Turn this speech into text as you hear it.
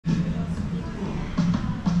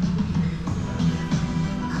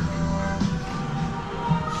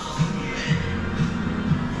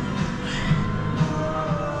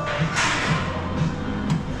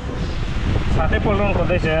छातै पल्टाउनु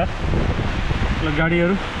खोज्दैछ यार ल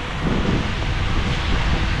गाडीहरू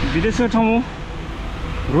विदेशको ठाउँ हो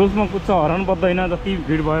रुल्समा कुद्छ हराउनु पर्दैन जति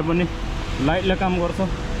भिड भए पनि लाइटले काम गर्छ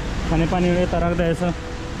खानेपानीहरू यता राख्दैछ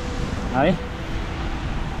है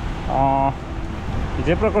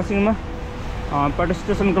जेब्रा क्रसिङमा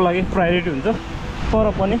पेडेस्ट्रियनको लागि प्रायोरिटी हुन्छ तर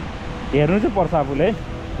पनि हेर्नु चाहिँ पर्छ आफूले है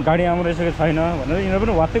गाडी आउनु रहेछ कि छैन भनेर यिनीहरू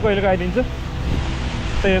पनि वात्तै कहिलेको आइदिन्छ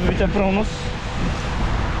त्यही विचार पुऱ्याउनुहोस्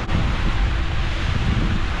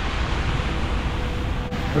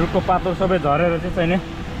रुखको पातहरू सबै झरेर चाहिँ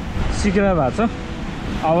सिकेर भएको छ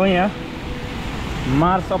अब यहाँ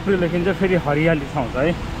मार्च अप्रिलदेखि चाहिँ फेरि हरियाली छाउँछ है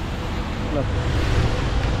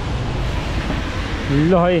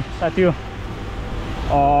ल है साथी हो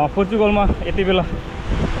पोर्चुगलमा यति बेला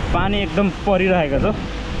पानी एकदम परिरहेको छ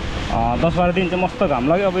 10-12 दिन चाहिँ मस्त घाम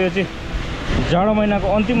लाग्यो अब यो चाहिँ जाडो महिनाको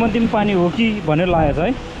अन्तिम पानी हो कि भनेर लागेको छ है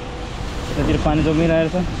यतातिर पानी जमिरहेको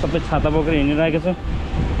छ सबै छाता बोकेर हिँडिरहेको छ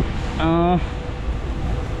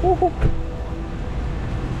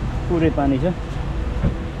पुरै पानी छ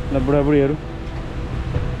ल बुढाबुढीहरू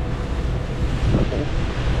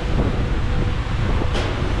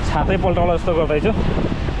छातै पल्टाउला जस्तो गर्दैछु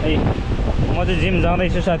है म चाहिँ जिम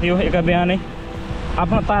जाँदैछु साथी हो एका बिहानै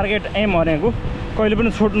आफ्नो टार्गेट एम भनेको कहिले पनि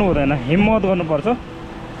छुट्नु हुँदैन हिम्मत गर्नुपर्छ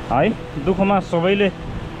है दुःखमा सबैले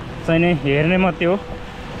चाहिँ नि हेर्ने मात्रै हो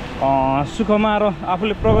सुखमा र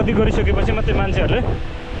आफूले प्रगति गरिसकेपछि मात्रै मान्छेहरूले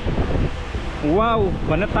वाउ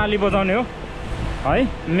भनेर ताली बजाउने हो है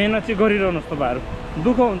मेहनत चाहिँ गरिरहनुहोस् तपाईँहरू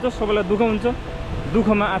दुःख हुन्छ सबैलाई दुःख हुन्छ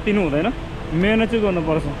दुःखमा आत्तिनु हुँदैन मेहनत चाहिँ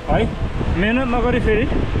गर्नुपर्छ है मेहनत नगरी फेरि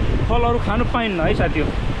फलहरू खानु पाइन्न है साथी हो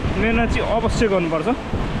मेहनत चाहिँ अवश्य गर्नुपर्छ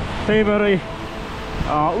त्यही भएर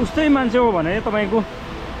उस्तै मान्छे हो भने तपाईँको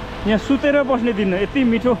यहाँ सुतेर बस्ने दिन यति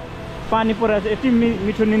मिठो पानी परिरहेको छ यति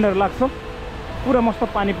मिठो निन्द्रा लाग्छ पुरा मस्त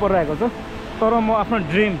पानी परिरहेको छ तर म आफ्नो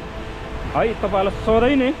ड्रिम है तपाईँहरूलाई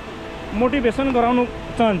सधैँ नै मोटिभेसन गराउनु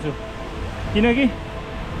चाहन्छु किनकि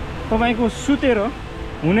तपाईँको सुतेर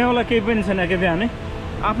हुनेवाला केही पनि छैन के बिहानै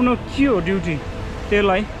आफ्नो के हो ड्युटी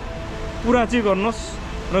त्यसलाई पुरा चाहिँ गर्नुहोस्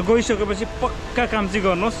र गइसकेपछि पक्का काम चाहिँ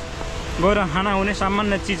गर्नुहोस् गएर खाना हुने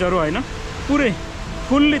सामान्य चिजहरू होइन पुरै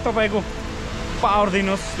फुल्ली तपाईँको पावर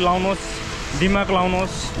दिनुहोस् लाउनुहोस् दिमाग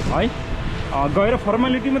लाउनुहोस् है गएर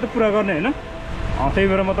फर्मालिटी मात्रै पुरा गर्ने होइन त्यही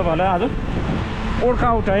भएर म तपाईँहरूलाई आज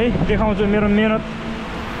वर्कआउट है देखाउँछु मेरो मेहनत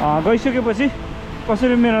गइसकेपछि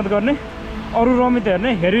कसरी मेहनत गर्ने अरू रमित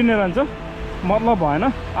हेर्ने हेरि नै रहन्छ मतलब भएन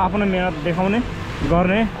आफ्नो मेहनत देखाउने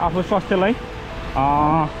गर्ने आफू स्वास्थ्यलाई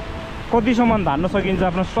कतिसम्म धान्न सकिन्छ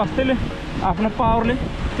आफ्नो स्वास्थ्यले आफ्नो पावरले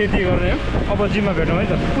त्यति गर्ने हो अब जिममा भेटौँ है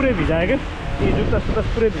त पुरै भिजायो क्या यी जुत्ता सुत्ता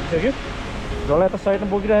पुरै भिजिसक्यो झोला त साइडमा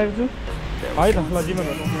बोकिरहेको छु है त ल जिममा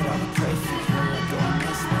भेटौँ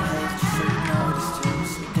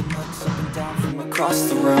across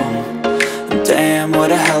the room. Damn,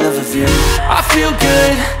 what a hell of a view. I feel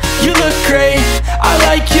good, you look great, I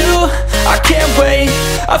like you, I can't wait.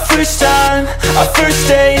 A first time, a first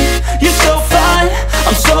date, you're so fine,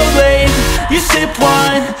 I'm so late. You sip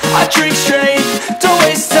wine, I drink straight, don't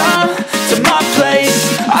waste time to my place.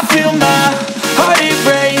 I feel my heart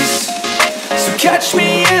erase, so catch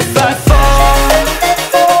me if I fall.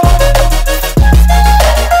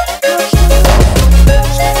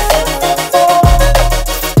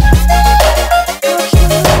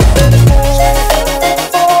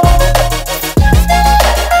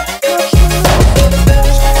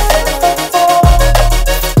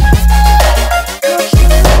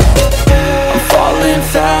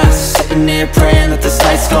 Praying that this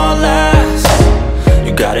night's gonna last.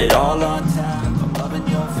 You got it all on tap, I'm loving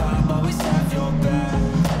your vibe, always have your back.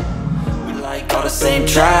 We like all the same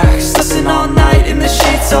tracks, listen all night in the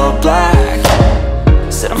sheets all black.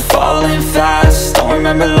 Said I'm falling fast, don't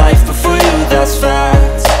remember life before you, that's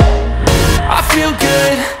fact. I feel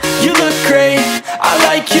good, you look great, I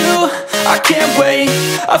like you, I can't wait.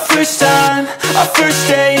 A first time, a first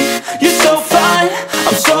date, you're so fine,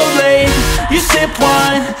 I'm so late. You sip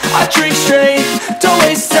wine, I drink straight, don't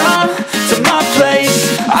waste time to my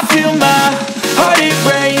place. I feel my heart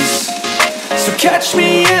erase, so catch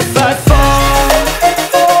me if I fall.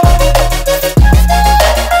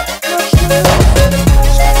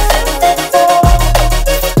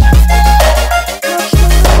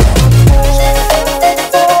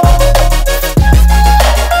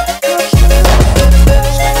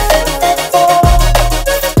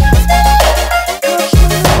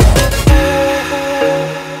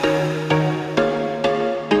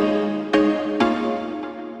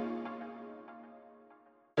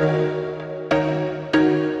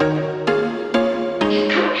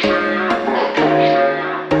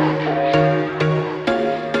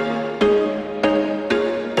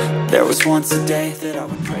 once a day that I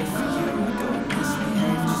would pray for you. I'd go and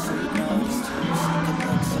misbehave just so you noticed. Taking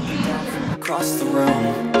looks up and down from across the room.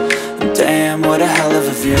 And damn, what a hell of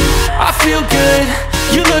a view. I feel good,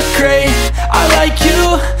 you look great, I like you,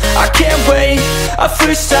 I can't wait. A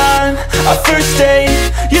first time, a first date,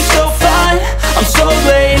 you're so fine, I'm so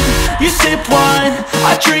late. You sip wine,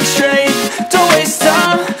 I drink straight. Don't waste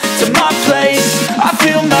time to my place. I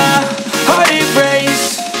feel my heart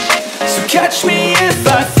erase. So catch me if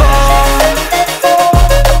I fall.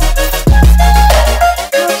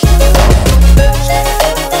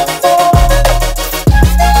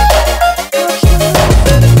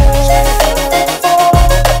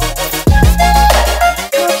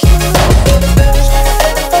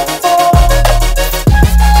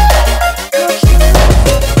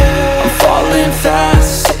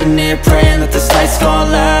 Praying that this night's gonna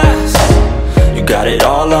last. You got it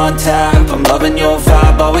all on tap, I'm loving your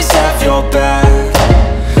vibe, always have your back.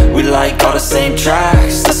 We like all the same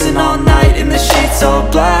tracks, listen all night in the sheets all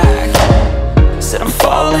black. Said I'm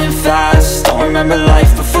falling fast, don't remember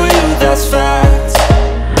life before you, that's fact.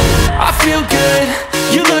 I feel good,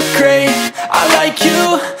 you look great, I like you,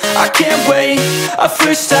 I can't wait. A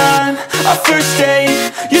first time, a first date,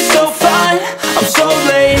 you're so fine, I'm so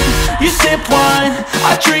late. You sip wine,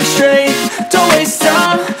 I drink straight. Don't waste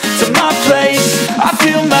time to my place. I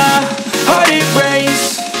feel my heart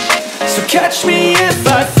erase. So catch me if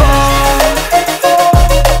I fall.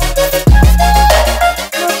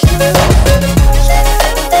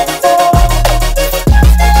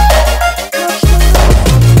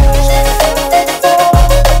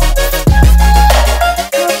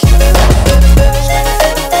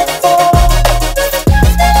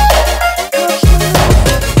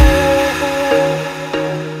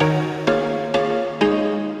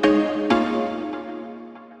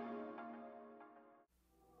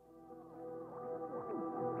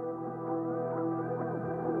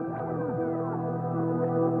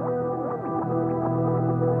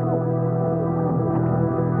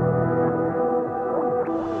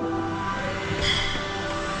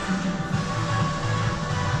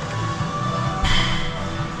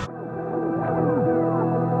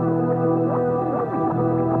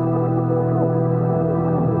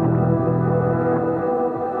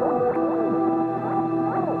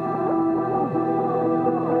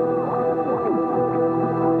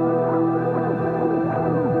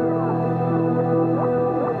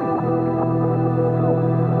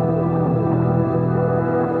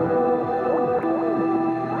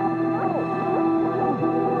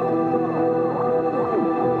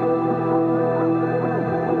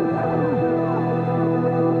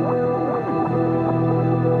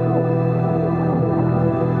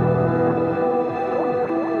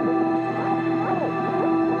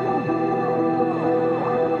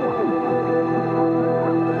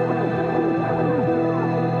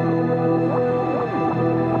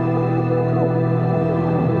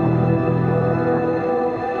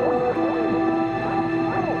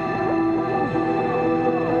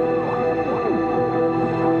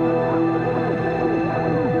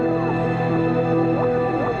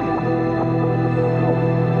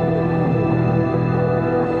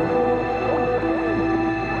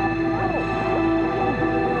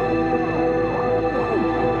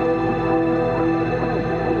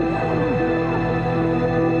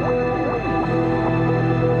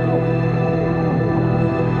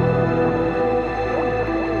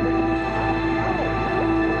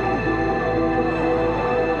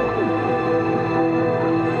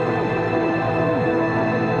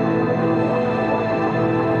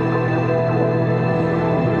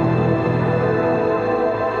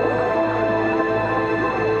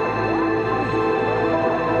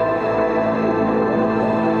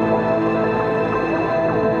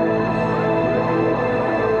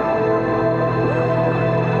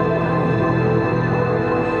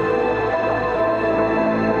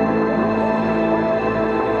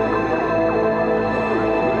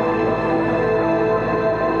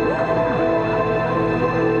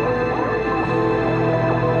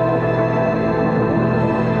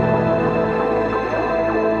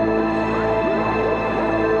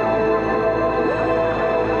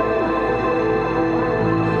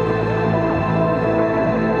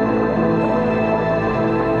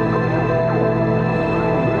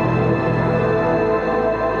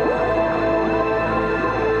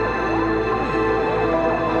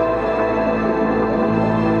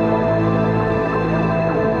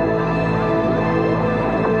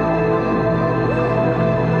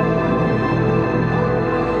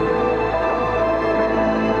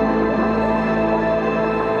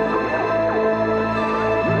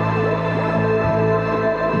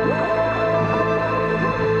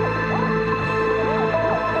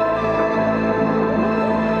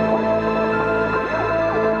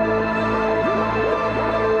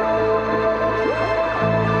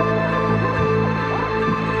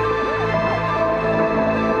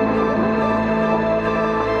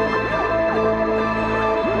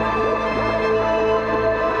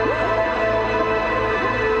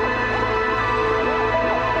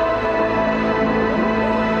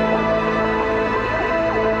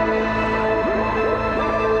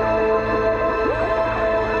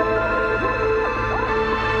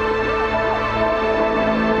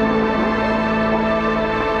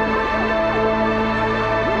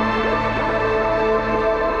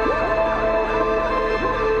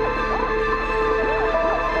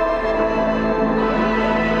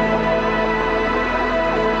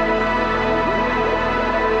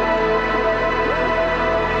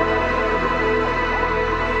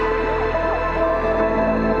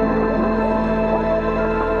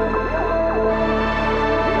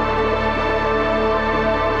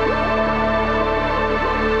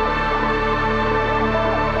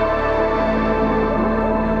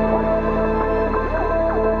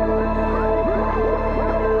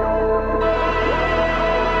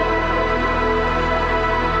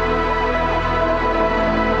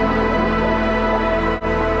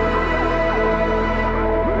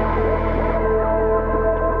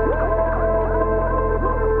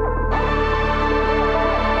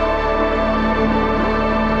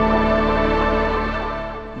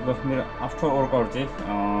 मेरो after workout चाहिँ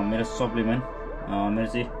मेरो supplement मेरो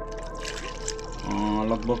चाहिँ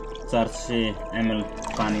लगभग 400 ml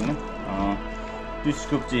पानीमा 2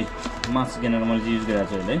 scoop चाहिँ mass gainer मैले use गरेको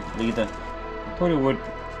छु अहिले अलिकति थोरै वेट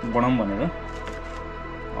बढाउँ भनेर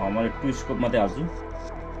मैले 2 स्कुप मात्रै हाल्छु 1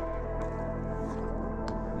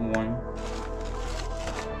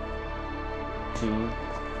 2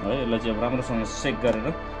 है यसलाई चाहिँ अब राम्रोसँग सेक गरेर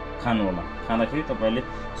खानु होला खाँदाखेरि तपाईले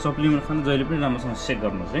सप्लिमेन्ट खानु जहिले पनि राम्रोसँग सेक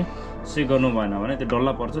गर्नुहोस् है सेक गर्नु भएन भने त्यो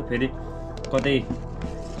डल्ला पर्छ फेरि कतै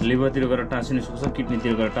लिभरतिर गएर टाँसिनु सक्छ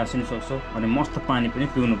किडनीतिर गएर टाँसिनु सक्छ अनि मस्त पानी पनि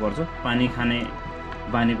पिउनु पर्छ पानी खाने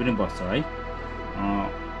बानी पनि बस्छ है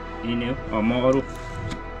यही नै हो म अरू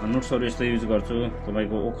नुट्सहरू यस्तो युज गर्छु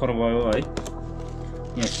तपाईको ओखर भयो है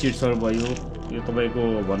यहाँ सिड्सहरू भयो यो तपाईको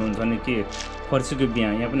भन्नुहुन्छ नि के फर्सीको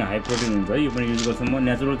बिया यहाँ पनि हाई प्रोटिन हुन्छ है यो पनि युज गर्छु म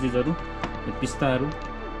नेचुरल चिजहरू यो पिस्ताहरू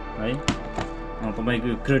है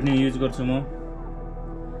तपाईको क्रेटिन युज गर्छु म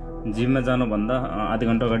जिममा जानुभन्दा आधा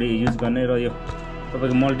घण्टा अगाडि युज गर्ने र यो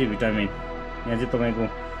तपाईको मल्टिभिटामिन यहाँ चाहिँ तपाईको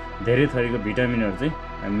धेरै थरीको भिटामिनहरू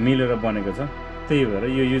चाहिँ मिलेर बनेको छ त्यही भएर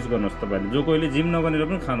यो युज गर्नुहोस् तपाईले जो कोहीले जिम नगर्नेले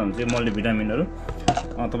पनि खाँदा हुन्छ यो मल्टिभिटामिनहरू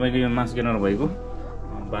तपाईको यो मास गेनर भएको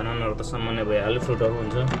बनानाहरू त सामान्य भइहाल्यो फ्रुटहरू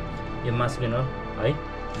हुन्छ यो मास गेनर है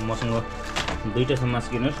मसँग दुईटा छ मास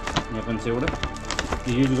गेनर यहाँ पनि छ एउटा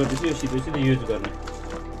यो युज गर्दैछु यो सिधै युज गर्ने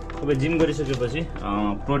तपाईँ जिम गरिसकेपछि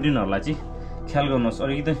प्रोटिनहरूलाई चाहिँ ख्याल गर्नुहोस्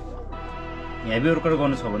अलिकति हेभी वर्कआउट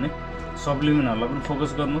गर्नु छ भने सप्लिमेन्टहरूलाई पनि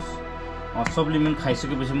फोकस गर्नुहोस् सप्लिमेन्ट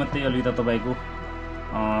खाइसकेपछि मात्रै अलिकति तपाईको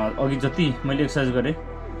अघि जति मैले एक्सर्साइज गरेँ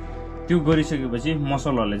त्यो गरिसकेपछि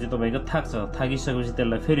मसलहरूले चाहिँ तपाईको थाकिसकेपछि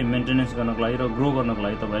त्यसलाई फेरि मेन्टेनेन्स गर्नको लागि र ग्रो गर्नको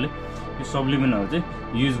लागि तपाईले यो सप्लिमेन्टहरू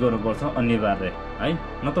चाहिँ युज गर्नुपर्छ अनिवार्य है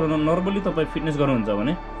नत्र नर्मली तपाईँ फिटनेस गर्नुहुन्छ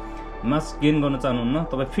भने मास गेन गर्न चाहनुहुन्न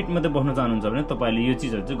तपाईँ फिट मात्रै बस्न चाहनुहुन्छ भने तपाईले यो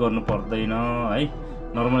चिजहरू चाहिँ गर्नु पर्दैन है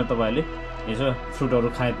नर्मली तपाईले यसो फ्रुटहरू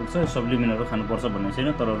खाए पुग्छ सप्लिमेन्टहरू खानुपर्छ भन्ने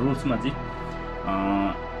छैन तर रुल्समा चाहिँ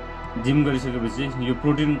जिम गरिसकेपछि यो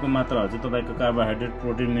प्रोटिनको मात्राहरू चाहिँ तपाईको कार्बोहाइड्रेट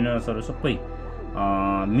प्रोटिन मिनरल्सहरू सबै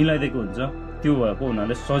मिलाइदिएको हुन्छ त्यो भएको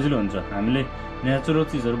हुनाले सजिलो हुन्छ हामीले नेचुरल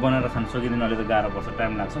चिजहरू बनाएर खान सकिँदैन अलिकति गाह्रो पर्छ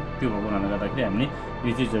टाइम लाग्छ त्यो भएको हुनाले गर्दाखेरि हामीले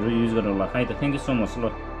यो चिजहरू युज गर्नु होला है त थ्याङ्क यू सो मच ल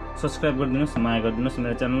सब्सक्राइब गरिदिनुहोस् माया गरिदिनुहोस्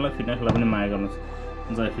मेरो च्यानललाई फिटनेसलाई पनि माया गर्नुहोस्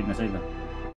जय फिटनेस है त